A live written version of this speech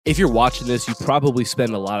If you're watching this, you probably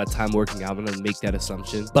spend a lot of time working out. I'm going to make that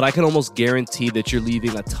assumption. But I can almost guarantee that you're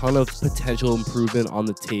leaving a ton of potential improvement on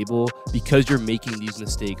the table because you're making these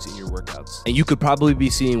mistakes in your workouts. And you could probably be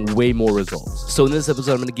seeing way more results. So in this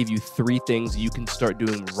episode, I'm going to give you 3 things you can start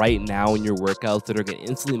doing right now in your workouts that are going to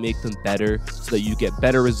instantly make them better so that you get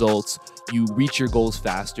better results, you reach your goals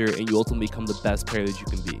faster, and you ultimately become the best player that you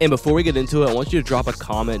can be. And before we get into it, I want you to drop a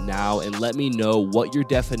comment now and let me know what your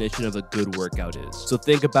definition of a good workout is. So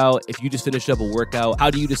think about, if you just finished up a workout, how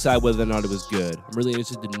do you decide whether or not it was good? I'm really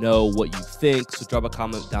interested to know what you think, so drop a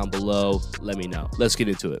comment down below. Let me know. Let's get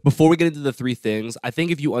into it. Before we get into the 3 things, I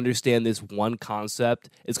think if you understand this one concept,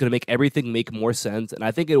 it's going to make everything make more sense, and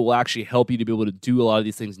I think it will actually help you to be able to do a lot of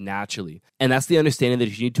these things naturally. And that's the understanding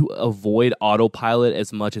that you need to avoid autopilot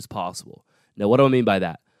as much as possible. Now, what do I mean by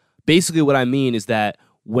that? Basically, what I mean is that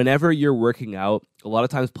whenever you're working out, a lot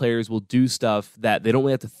of times players will do stuff that they don't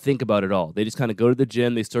really have to think about at all. They just kind of go to the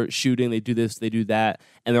gym, they start shooting, they do this, they do that,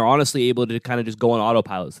 and they're honestly able to kind of just go on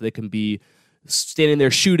autopilot. So they can be standing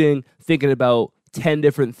there shooting, thinking about 10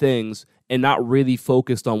 different things, and not really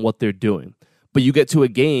focused on what they're doing. But you get to a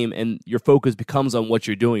game and your focus becomes on what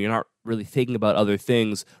you're doing. You're not really thinking about other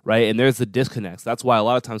things, right? And there's the disconnects. That's why a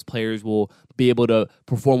lot of times players will be able to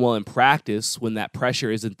perform well in practice when that pressure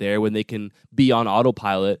isn't there, when they can be on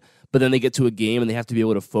autopilot. But then they get to a game and they have to be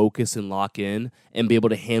able to focus and lock in and be able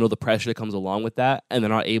to handle the pressure that comes along with that, and they're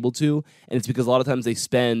not able to. And it's because a lot of times they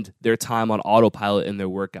spend their time on autopilot in their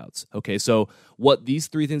workouts. Okay, so what these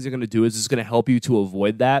 3 things are going to do is it's going to help you to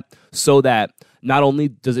avoid that, so that not only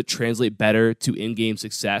does it translate better to in-game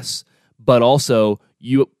success, but also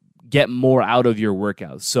you get more out of your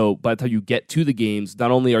workouts. So by the time you get to the games, not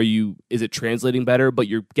only is it translating better, but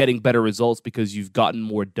you're getting better results because you've gotten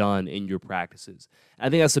more done in your practices. And I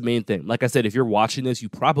think that's the main thing. Like I said, if you're watching this, you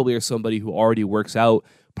probably are somebody who already works out,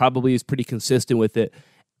 probably is pretty consistent with it.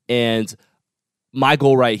 And my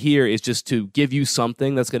goal right here is just to give you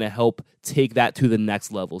something that's going to help take that to the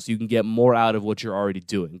next level so you can get more out of what you're already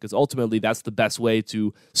doing. Because ultimately, that's the best way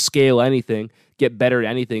to scale anything, get better at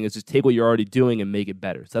anything, is just take what you're already doing and make it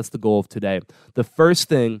better. So that's the goal of today. The first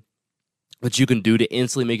thing that you can do to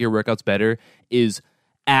instantly make your workouts better is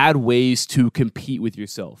add ways to compete with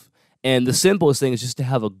yourself. And the simplest thing is just to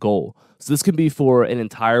have a goal. So this can be for an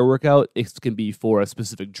entire workout. It can be for a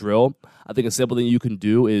specific drill. I think a simple thing you can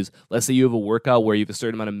do is, let's say you have a workout where you have a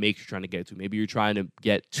certain amount of makes you're trying to get to. Maybe you're trying to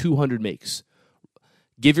get 200 makes.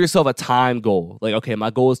 Give yourself a time goal. Like, okay,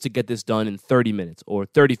 my goal is to get this done in 30 minutes or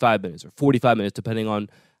 35 minutes or 45 minutes, depending on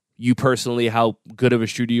you personally, how good of a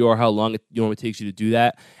shooter you are, how long it normally takes you to do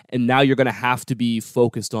that. And now you're going to have to be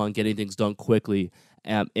focused on getting things done quickly.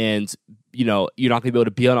 And you know, you're not going to be able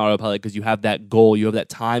to be on autopilot because you have that goal, you have that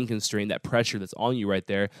time constraint, that pressure that's on you right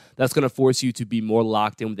there. That's going to force you to be more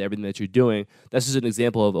locked in with everything that you're doing. That's just an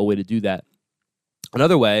example of a way to do that.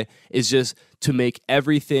 Another way is just to make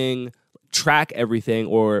everything, track everything,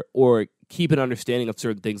 or keep an understanding of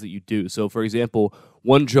certain things that you do. So, for example,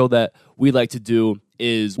 one drill that we like to do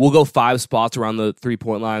is we'll go 5 spots around the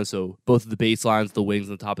 3-point line, so both of the baselines, the wings,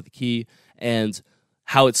 and the top of the key. And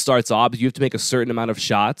how it starts off is you have to make a certain amount of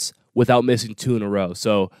shots without missing 2 in a row.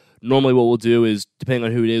 So normally what we'll do is, depending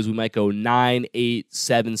on who it is, we might go 9, 8,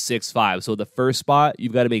 7, 6, 5. So the first spot,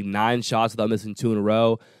 you've got to make 9 shots without missing 2 in a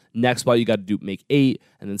row. Next spot, you got to make 8,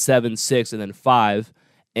 and then 7, 6, and then 5.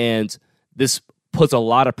 And this puts a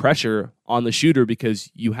lot of pressure on the shooter because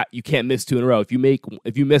you can't miss 2 in a row. If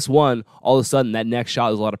you miss 1, all of a sudden that next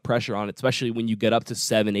shot has a lot of pressure on it, especially when you get up to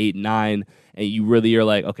 7, 8, 9, and you really are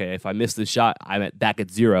like, okay, if I miss this shot, I'm back at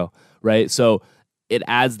 0, right? So it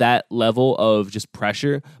adds that level of just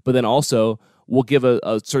pressure, but then also we'll give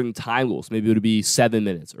a certain time goal. So maybe it would be 7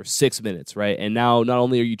 minutes or 6 minutes, right? And now not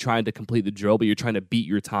only are you trying to complete the drill, but you're trying to beat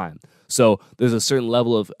your time. So there's a certain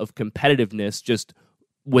level of competitiveness just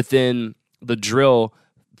within the drill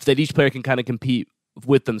that each player can kind of compete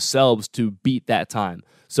with themselves to beat that time.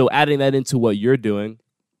 So adding that into what you're doing,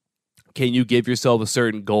 can you give yourself a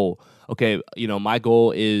certain goal? Okay, you know, my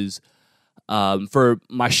goal is for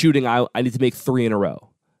my shooting, I need to make 3 in a row.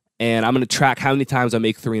 And I'm going to track how many times I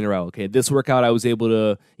make 3 in a row. Okay, this workout, I was able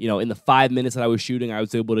to, you know, in the 5 minutes that I was shooting, I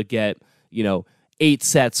was able to get, 8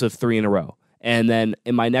 sets of 3 in a row. And then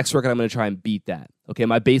in my next workout, I'm going to try and beat that. Okay,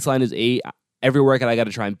 my baseline is 8. Every workout, I got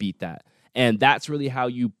to try and beat that. And that's really how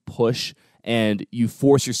you push and you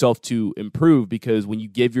force yourself to improve, because when you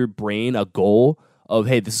give your brain a goal of,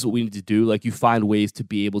 hey, this is what we need to do, like, you find ways to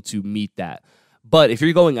be able to meet that. But if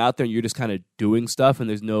you're going out there and you're just kind of doing stuff and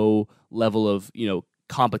there's no level of,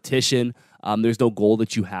 competition, there's no goal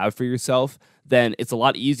that you have for yourself, then it's a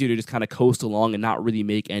lot easier to just kind of coast along and not really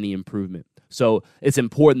make any improvement. So it's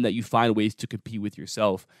important that you find ways to compete with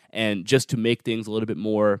yourself, and just to make things a little bit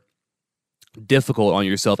more difficult on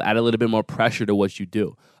yourself, add a little bit more pressure to what you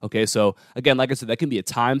do. Okay, so again, like I said, that can be a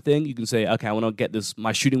time thing. You can say, okay, I want to get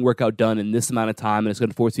my shooting workout done in this amount of time, and it's going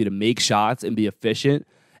to force you to make shots and be efficient,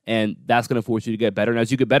 and that's going to force you to get better. And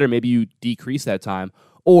as you get better, maybe you decrease that time.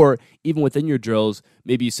 Or even within your drills,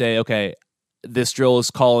 maybe you say, okay, this drill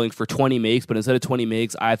is calling for 20 makes, but instead of 20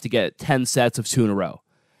 makes, I have to get 10 sets of 2 in a row.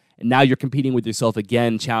 And now you're competing with yourself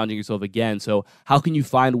again, challenging yourself again. So how can you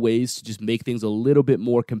find ways to just make things a little bit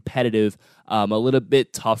more competitive, a little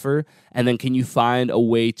bit tougher? And then can you find a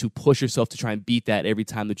way to push yourself to try and beat that every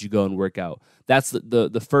time that you go and work out? That's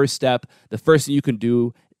the first step. The first thing you can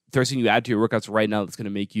do, first thing you add to your workouts right now that's going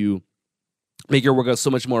to make your workouts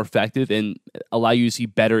so much more effective and allow you to see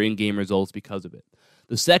better in-game results because of it.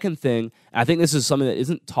 The second thing, and I think this is something that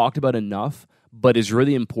isn't talked about enough, but is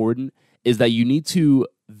really important, is that you need to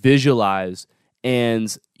visualize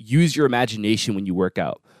and use your imagination when you work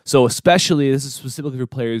out. So especially, this is specifically for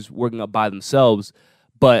players working out by themselves,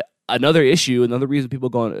 but another reason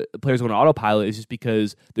players go on autopilot is just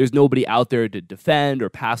because there's nobody out there to defend or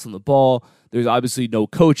pass on the ball. There's obviously no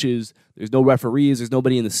coaches, there's no referees, there's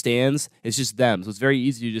nobody in the stands. It's just them. So it's very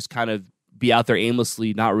easy to just kind of be out there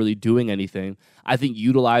aimlessly, not really doing anything. I think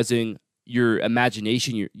utilizing your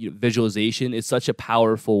imagination, your visualization is such a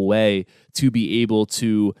powerful way to be able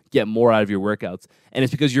to get more out of your workouts. And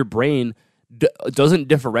it's because your brain doesn't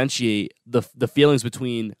differentiate the feelings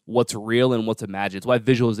between what's real and what's imagined. It's why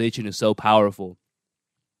visualization is so powerful.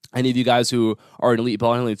 Any of you guys who are in Elite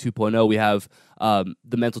Powerlifting 2.0, we have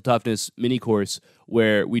the mental toughness mini course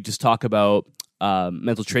where we just talk about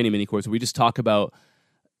mental training mini course where we just talk about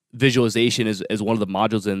visualization as one of the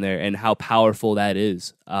modules in there and how powerful that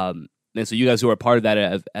is. And so you guys who are part of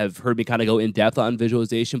that have heard me kind of go in depth on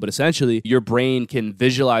visualization, but essentially your brain can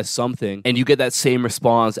visualize something and you get that same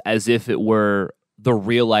response as if it were the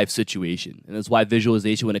real life situation. And that's why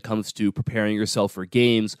visualization, when it comes to preparing yourself for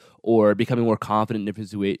games or becoming more confident in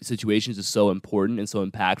different situations, is so important and so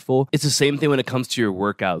impactful. It's the same thing when it comes to your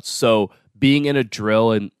workouts. So being in a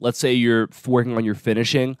drill, and let's say you're working on your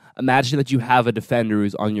finishing, imagine that you have a defender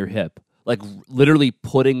who's on your hip, like literally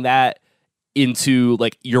putting that into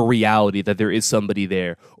like your reality that there is somebody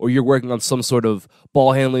there. Or you're working on some sort of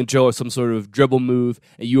ball handling drill or some sort of dribble move,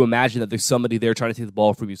 and you imagine that there's somebody there trying to take the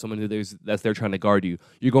ball from you, someone that's there trying to guard you.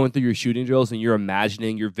 You're going through your shooting drills and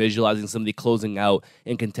you're visualizing somebody closing out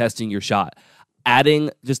and contesting your shot. Adding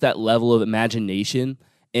just that level of imagination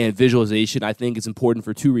and visualization, I think, is important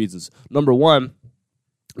for 2 reasons. Number one,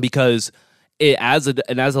 because it adds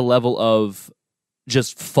a level of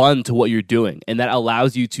just fun to what you're doing, and that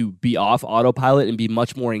allows you to be off autopilot and be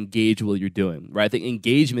much more engaged with what you're doing, right? I think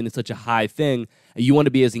engagement is such a high thing, and you want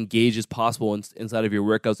to be as engaged as possible inside of your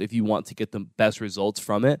workouts if you want to get the best results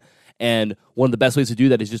from it. And one of the best ways to do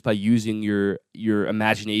that is just by using your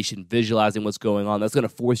imagination, visualizing what's going on. That's going to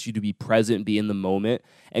force you to be present, be in the moment,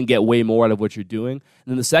 and get way more out of what you're doing. And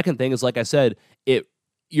then the second thing is, like I said,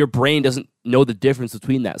 your brain doesn't know the difference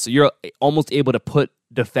between that. So you're almost able to put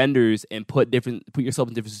defenders and put yourself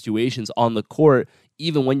in different situations on the court,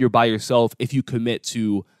 even when you're by yourself, if you commit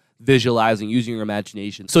to visualizing, using your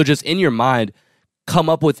imagination. So just in your mind, come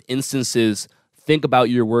up with instances, think about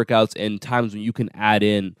your workouts and times when you can add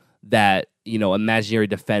in that, imaginary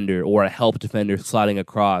defender or a help defender sliding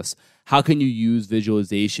across. How can you use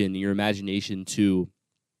visualization and your imagination to,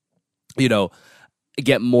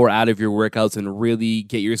 get more out of your workouts and really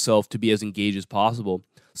get yourself to be as engaged as possible?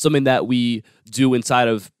 Something that we do inside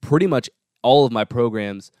of pretty much all of my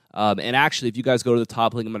programs. And actually, if you guys go to the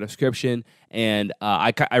top link in my description, and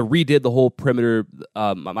I redid the whole perimeter,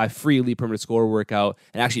 my free Elite Perimeter Score workout.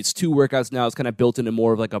 And actually, it's 2 workouts now. It's kind of built into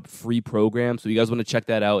more of like a free program. So if you guys want to check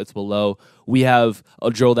that out, it's below. We have a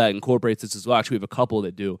drill that incorporates this as well. Actually, we have a couple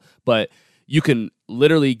that do. But you can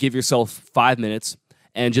literally give yourself 5 minutes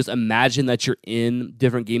and just imagine that you're in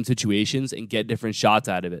different game situations and get different shots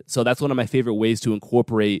out of it. So that's one of my favorite ways to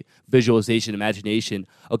incorporate visualization, imagination.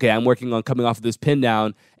 Okay, I'm working on coming off of this pin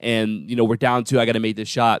down, and we're down 2. I got to make this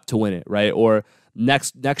shot to win it, right? Or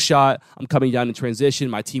next shot, I'm coming down in transition.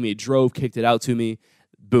 My teammate drove, kicked it out to me.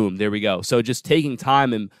 Boom, there we go. So just taking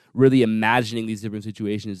time and really imagining these different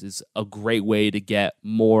situations is a great way to get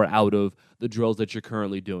more out of the drills that you're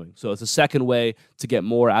currently doing. So it's a second way to get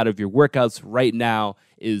more out of your workouts right now,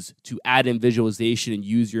 is to add in visualization and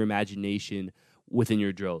use your imagination within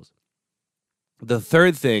your drills. The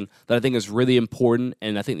third thing that I think is really important,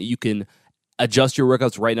 and I think that you can adjust your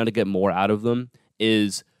workouts right now to get more out of them,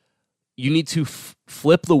 is you need to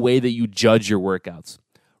flip the way that you judge your workouts.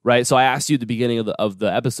 Right, so I asked you at the beginning of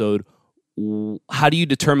the episode, how do you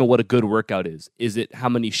determine what a good workout is? Is it how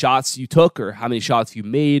many shots you took or how many shots you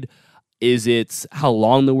made? Is it how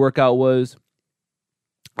long the workout was?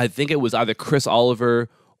 I think it was either Chris Oliver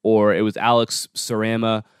or it was Alex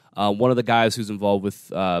Sarama, one of the guys who's involved with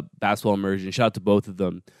Basketball Immersion. Shout out to both of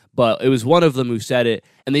them. But it was one of them who said it,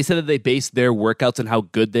 and they said that they based their workouts and how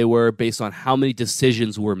good they were based on how many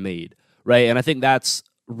decisions were made, right? And I think that's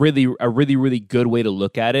really good way to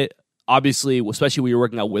look at it. Obviously, especially when you're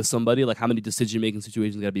working out with somebody, like how many decision-making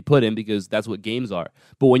situations got to be put in, because that's what games are.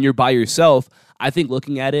 But when you're by yourself, I think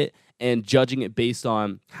looking at it and judging it based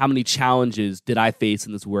on how many challenges did I face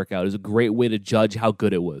in this workout is a great way to judge how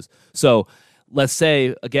good it was. So let's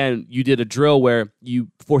say, again, you did a drill where you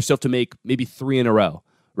forced yourself to make maybe 3 in a row,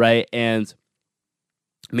 right? And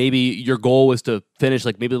maybe your goal was to finish,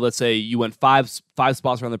 like maybe let's say you went five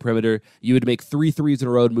spots around the perimeter. You would make 3 threes in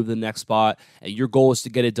a row to move to the next spot, and your goal was to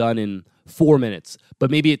get it done in 4 minutes. But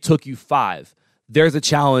maybe it took you 5. There's a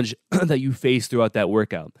challenge that you face throughout that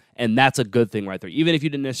workout, and that's a good thing right there. Even if you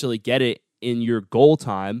didn't necessarily get it in your goal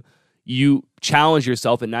time, you challenge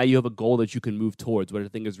yourself, and now you have a goal that you can move towards, which I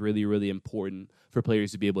think is really, really important for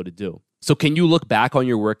players to be able to do. So can you look back on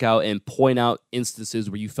your workout and point out instances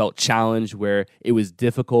where you felt challenged, where it was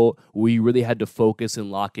difficult, where you really had to focus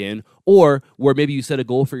and lock in, or where maybe you set a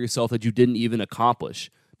goal for yourself that you didn't even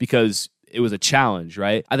accomplish because it was a challenge,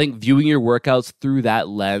 right? I think viewing your workouts through that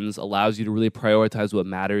lens allows you to really prioritize what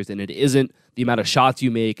matters, and it isn't the amount of shots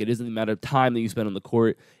you make, it isn't the amount of time that you spend on the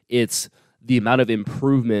court, it's the amount of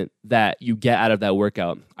improvement that you get out of that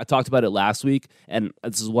workout. I talked about it last week, and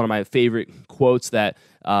this is one of my favorite quotes that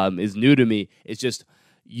is new to me. It's just,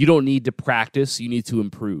 you don't need to practice, you need to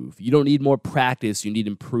improve. You don't need more practice, you need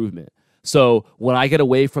improvement. So when I get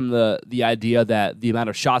away from the idea that the amount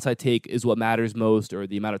of shots I take is what matters most, or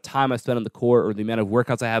the amount of time I spend on the court, or the amount of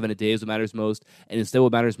workouts I have in a day is what matters most, and instead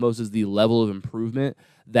what matters most is the level of improvement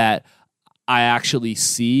that I actually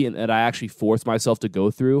see and that I actually force myself to go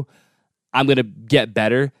through, I'm going to get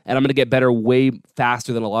better, and I'm going to get better way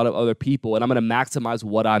faster than a lot of other people, and I'm going to maximize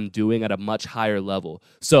what I'm doing at a much higher level.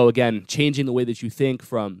 So again, changing the way that you think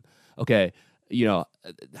from, okay, you know,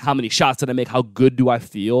 how many shots did I make? How good do I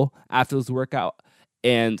feel after this workout?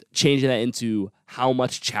 And changing that into how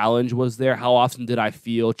much challenge was there? How often did I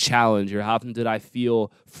feel challenged, or how often did I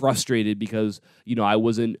feel frustrated because, you know, I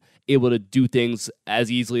wasn't able to do things as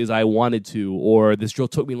easily as I wanted to, or this drill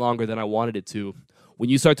took me longer than I wanted it to. When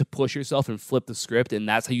you start to push yourself and flip the script, and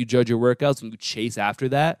that's how you judge your workouts, and you chase after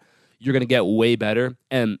that, you're going to get way better.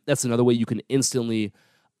 And that's another way you can instantly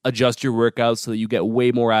adjust your workouts so that you get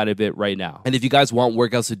way more out of it right now. And if you guys want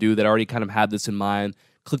workouts to do that already kind of have this in mind,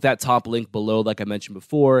 click that top link below, like I mentioned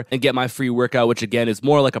before, and get my free workout, which again is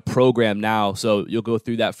more like a program now. So you'll go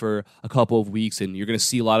through that for a couple of weeks, and you're going to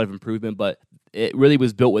see a lot of improvement, but it really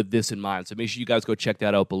was built with this in mind. So make sure you guys go check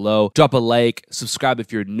that out below. Drop a like, subscribe if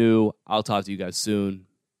you're new. I'll talk to you guys soon.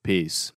 Peace.